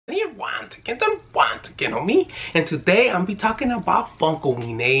once again, homie. And today I'm be talking about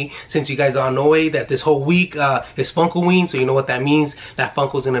Funkoween, eh? Since you guys all know, that this whole week is Funkoween, so you know what that means. That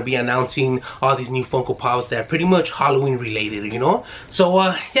Funko's gonna be announcing all these new Funko Pops that are pretty much Halloween related, you know?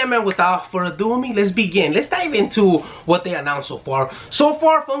 So yeah, man, without further ado, homie, let's begin. Let's dive into what they announced so far. So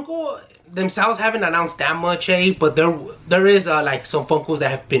far, Funko themselves haven't announced that much, but there is like some Funkos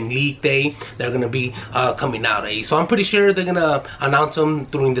that have been leaked, they're gonna be coming out, so I'm pretty sure they're gonna announce them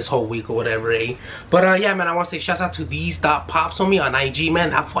during this whole week or whatever, but yeah, man, I want to say shout out to these pops on me on IG, man.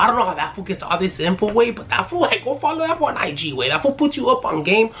 That fool, I don't know how that fool gets all this info, but that fool, hey, go follow that fool on IG, that fool puts you up on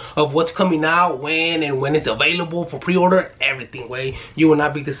game of what's coming out, when it's available for pre-order, everything, you will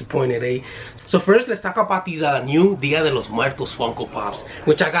not be disappointed, So first, let's talk about these new Dia de los Muertos Funko Pops,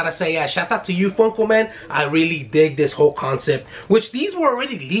 which I gotta say, shout out to you, Funko, man. I really dig this whole concept, which these were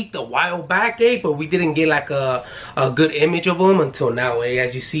already leaked a while back, but we didn't get like a good image of them until now,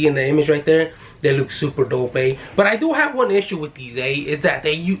 as you see in the image right there. They look super dope, but I do have one issue with these, is that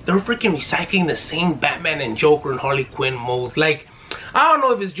they're freaking recycling the same Batman and Joker and Harley Quinn molds. Like, I don't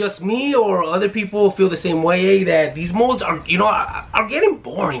know if it's just me or other people feel the same way, that these molds are, you know, are getting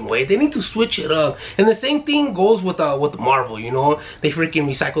boring, They need to switch it up. And the same thing goes with Marvel, you know. They freaking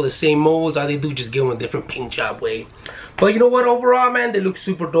recycle the same molds. All they do just give them a different paint job, But you know what, overall, man, they look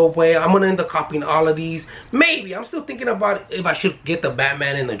super dope, I'm gonna end up copying all of these. Maybe, I'm still thinking about if I should get the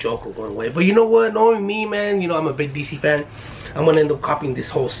Batman and the Joker one, But you know what, knowing me, man, you know, I'm a big DC fan. I'm gonna end up copying this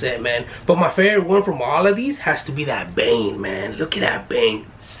whole set, man. But my favorite one from all of these has to be that Bane, man. Look at that Bane.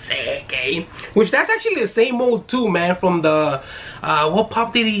 Sick, Which that's actually the same mold too, man, from the what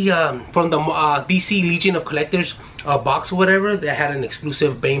pop did he from the DC Legion of Collectors box or whatever. They had an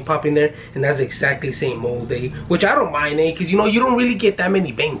exclusive Bane pop in there, and that's exactly the same mold, which I don't mind, because you know, you don't really get that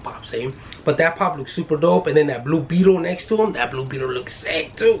many Bane pops, but that pop looks super dope. And then that Blue Beetle next to him, that Blue Beetle looks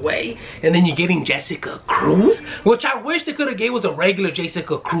sick too, And then you're getting Jessica Cruz, which I wish they could have gave us a regular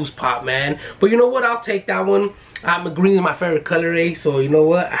Jessica Cruz pop, man. But you know what, I'll take that one. Green is my favorite color, so you know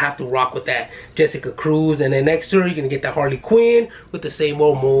what, I have to rock with that Jessica Cruz. And then next to her, you're gonna get that Harley Quinn with the same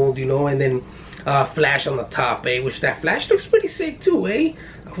old mold, you know. And then Flash on the top, which that Flash looks pretty sick too, I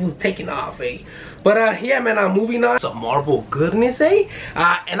was taking off, But yeah, man, I'm moving on. Some Marvel goodness, and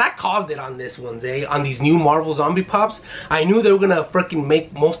I called it on this ones, on these new Marvel zombie pops. I knew they were gonna freaking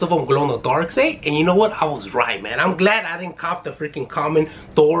make most of them glow in the dark, and you know what, I was right, man. I'm glad I didn't cop the freaking common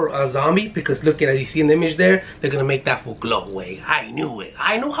Thor zombie, because look at, as you see in the image there, they're gonna make that full glow, I knew it.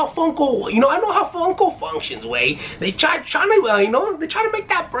 I know how Funko, you know, I know how Funko functions, They trying to, you know, they try to make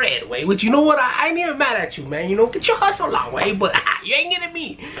that bread, which, you know what, I ain't even mad at you, man. You know, get your hustle on, but you ain't getting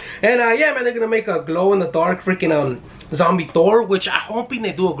me. And yeah, man, they're gonna make a glow in the dark freaking zombie Thor, which I'm hoping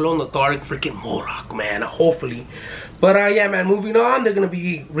they do a glow in the dark freaking Morok, man, hopefully. But yeah, man, moving on, they're gonna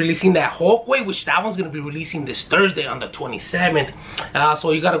be releasing that Hulk, which that one's gonna be releasing this Thursday on the 27th.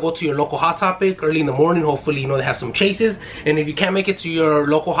 So you gotta go to your local Hot Topic early in the morning. Hopefully, you know, they have some chases. And if you can't make it to your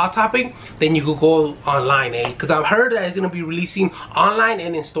local Hot Topic, then you could go online, because I've heard that it's gonna be releasing online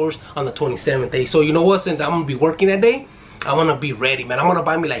and in stores on the 27th, So you know what, since I'm gonna be working that day, I want to be ready, man. I'm going to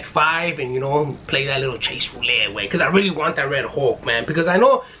buy me like 5 and, you know, play that little chase roulette, because I really want that Red Hulk, man. Because I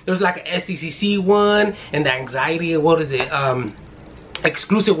know there's like an SDCC one and the Anxiety, what is it?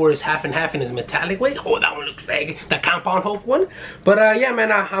 Exclusive where it's half and half and it's metallic. Oh, that one looks like the Compound Hulk one. But yeah,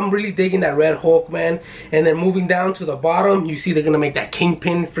 man, I'm really digging that Red Hulk, man. And then moving down to the bottom, you see they're going to make that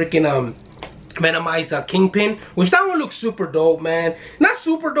Kingpin freaking Venomized Kingpin, which that one looks super dope, man. Not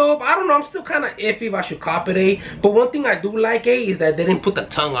super dope, I don't know, I'm still kind of iffy if I should cop it, but one thing I do like, is that they didn't put the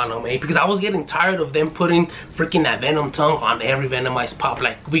tongue on them, because I was getting tired of them putting freaking that Venom tongue on every Venomized pop.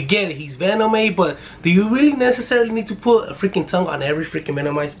 Like, we get it, he's Venom, but do you really necessarily need to put a freaking tongue on every freaking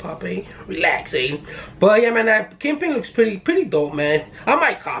Venomized pop, Relax, But yeah, man, that Kingpin looks pretty dope, man. I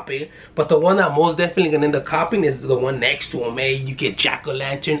might cop it, but the one I'm most definitely gonna end up copying is the one next to him, You get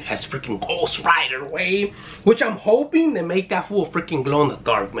Jack-O-Lantern as freaking Ghost Rider, which I'm hoping they make that fool freaking glow in the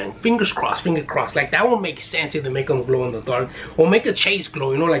dark, man. Fingers crossed, finger crossed. Like, that won't make sense if they make them glow in the dark, or make a chase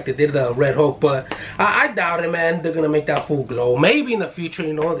glow, you know, like they did the Red Hulk. But I doubt it, man. They're gonna make that fool glow. Maybe in the future,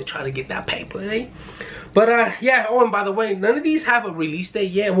 you know, they try to get that paper, But yeah, oh, and by the way, none of these have a release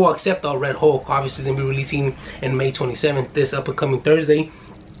date yet. Well, except the Red Hulk, obviously, is gonna be releasing in May 27th, this up and coming Thursday.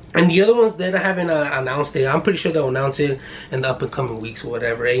 And the other ones that I haven't announced it, I'm pretty sure they'll announce it in the up and coming weeks or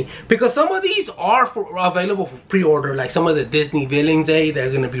whatever, Because some of these are available for pre-order, like some of the Disney villains,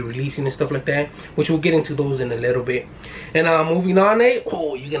 they're gonna be releasing and stuff like that, which we'll get into those in a little bit. And moving on,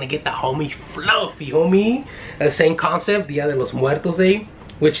 oh, you're gonna get the homie Fluffy, homie. Same concept, Dia de los Muertos,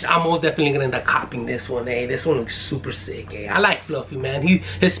 which I'm most definitely gonna end up copying this one, eh? This one looks super sick, eh? I like Fluffy, man.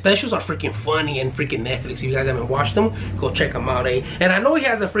 His specials are freaking funny and freaking Netflix. If you guys haven't watched them, go check them out, eh? And I know he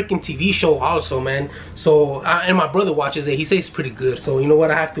has a freaking TV show also, man. So, and my brother watches it. He says it's pretty good. So, you know what?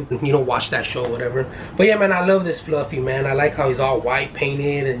 I have to, you know, watch that show or whatever. But yeah, man, I love this Fluffy, man. I like how he's all white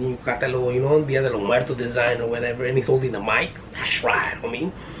painted and you got that little, you know, the other little muerto design or whatever. And he's holding the mic. That's right, I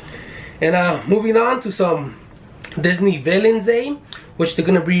mean. And moving on to some Disney villains, eh? Which they're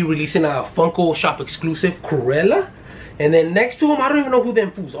gonna be releasing a Funko Shop exclusive Cruella. And then next to them, I don't even know who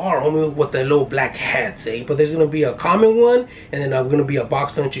them fools are, homie, with the little black hats, eh? But there's gonna be a common one, and then gonna be a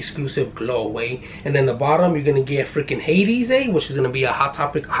Box Lunch exclusive Glow, eh? And then the bottom, you're gonna get freaking Hades, eh? Which is gonna be a Hot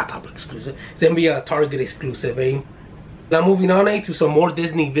Topic exclusive. It's gonna be a Target exclusive, eh? Now moving on, to some more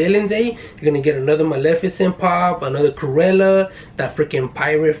Disney villains, You're gonna get another Maleficent pop, another Cruella, that freaking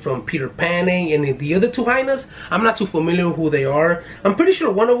pirate from Peter Pan, And then the other two hyenas, I'm not too familiar with who they are. I'm pretty sure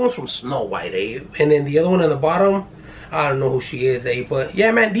one of them's from Snow White, And then the other one on the bottom, I don't know who she is, But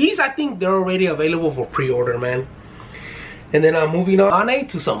yeah, man, these I think they're already available for pre-order, man. And then moving on,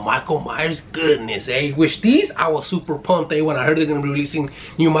 to some Michael Myers goodness, Which these, I was super pumped, when I heard they're going to be releasing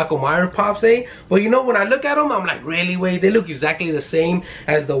new Michael Myers pops, But you know, when I look at them, I'm like, really, They look exactly the same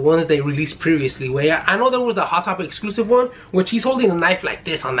as the ones they released previously, I know there was the Hot Topic exclusive one, which he's holding a knife like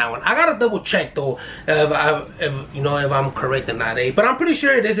this on that one. I gotta double check, though, if I'm correct or not, But I'm pretty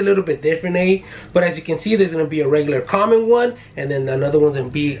sure it is a little bit different, But as you can see, there's going to be a regular common one, and then another one's going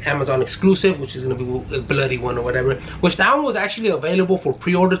to be Amazon exclusive, which is going to be a bloody one or whatever, which that one was actually available for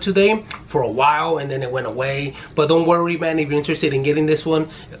pre-order today for a while, and then it went away. But don't worry, man, if you're interested in getting this one,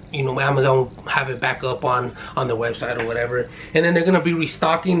 you know, Amazon will have it back up on their website or whatever. And then they're gonna be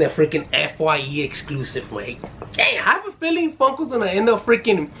restocking the freaking FYE exclusive, way. Hey, I have a feeling Funko's gonna end up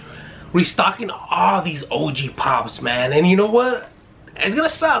freaking restocking all these OG pops, man. And you know what? It's gonna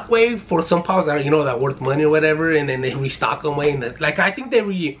suck, way, for some pops that are, you know, that worth money or whatever, and then they restock them, way. And like, I think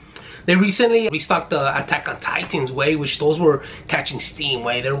they recently restocked the Attack on Titans, way, which those were catching steam,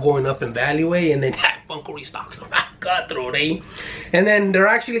 way. They were going up in value, way, and then Funko restocks them. Cutthroat, And then they're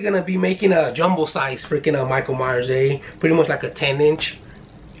actually gonna be making a jumbo size freaking Michael Myers, pretty much like a 10-inch.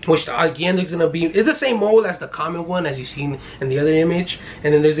 Which again, there's gonna be, it's the same mold as the common one as you've seen in the other image.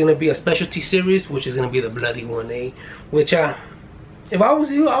 And then there's gonna be a specialty series, which is gonna be the bloody one, Which if I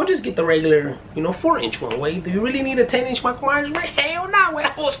was you, I would just get the regular, you know, 4-inch one, way. Do you really need a 10-inch Michael Myers, way? Hell no, way.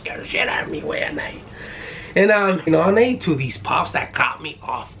 That will scare the shit out of me, way, at night. And you know, to these pops that caught me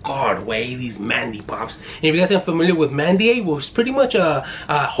off guard, way, these Mandy pops. And if you guys aren't familiar with Mandy, well, it's pretty much a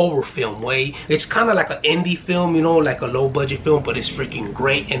horror film, way. It's kind of like an indie film, you know, like a low budget film, but it's freaking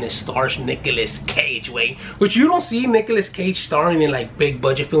great, and it stars Nicolas Cage, way. Which you don't see Nicolas Cage starring in like big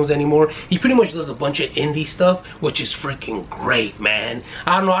budget films anymore. He pretty much does a bunch of indie stuff, which is freaking great, man.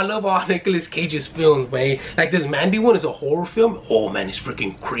 I don't know, I love all Nicolas Cage's films, way. Like this Mandy one is a horror film. Oh man, it's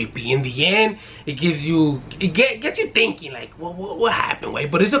freaking creepy. In the end, it gives you, it gets you thinking, like, what happened, way.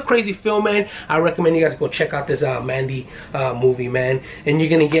 But it's a crazy film, man. I recommend you guys go check out this Mandy movie, man. And you're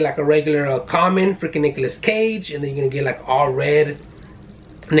gonna get like a regular common freaking Nicolas Cage, and then you're gonna get like all red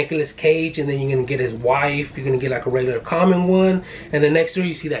Nicolas Cage, and then you're gonna get his wife. You're gonna get like a regular common one, and then next to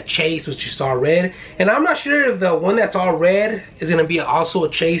you see that Chase, which is all red. And I'm not sure if the one that's all red is gonna be also a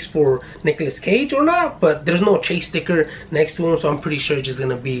Chase for Nicolas Cage or not, but there's no Chase sticker next to him, so I'm pretty sure it's just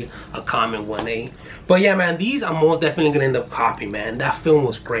gonna be a common one, But yeah, man, these I'm most definitely gonna end up copying, man. That film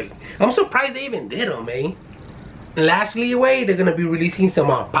was great. I'm surprised they even did them, And lastly, they're gonna be releasing some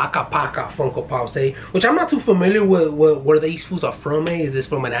Paka Paka Funko Pops, which I'm not too familiar with where these fools are from, Is this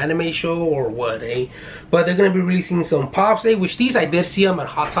from an anime show or what, But they're gonna be releasing some pops, which these I did see them at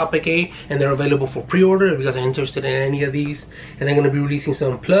Hot Topic, and they're available for pre-order if you guys are interested in any of these. And they're gonna be releasing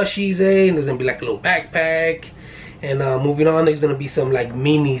some plushies, and there's gonna be like a little backpack. And moving on, there's gonna be some like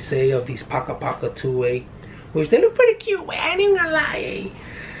minis, of these Paka Paka too, which they look pretty cute, I ain't even gonna lie,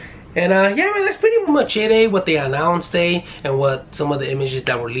 And yeah, man, that's pretty much it, what they announced, and what some of the images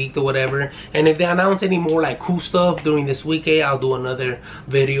that were leaked or whatever. And if they announce any more like cool stuff during this week, I'll do another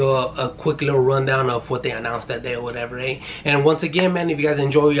video, a quick little rundown of what they announced that day or whatever, And once again, man, if you guys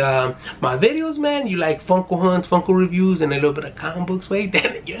enjoy my videos, man, you like Funko hunts, Funko reviews, and a little bit of comic books,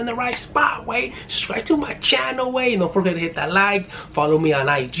 then you're in the right spot, Subscribe to my channel, and don't forget to hit that like. Follow me on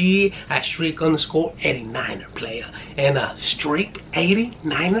IG at streak_89er player, and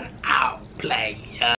streak89er out, player.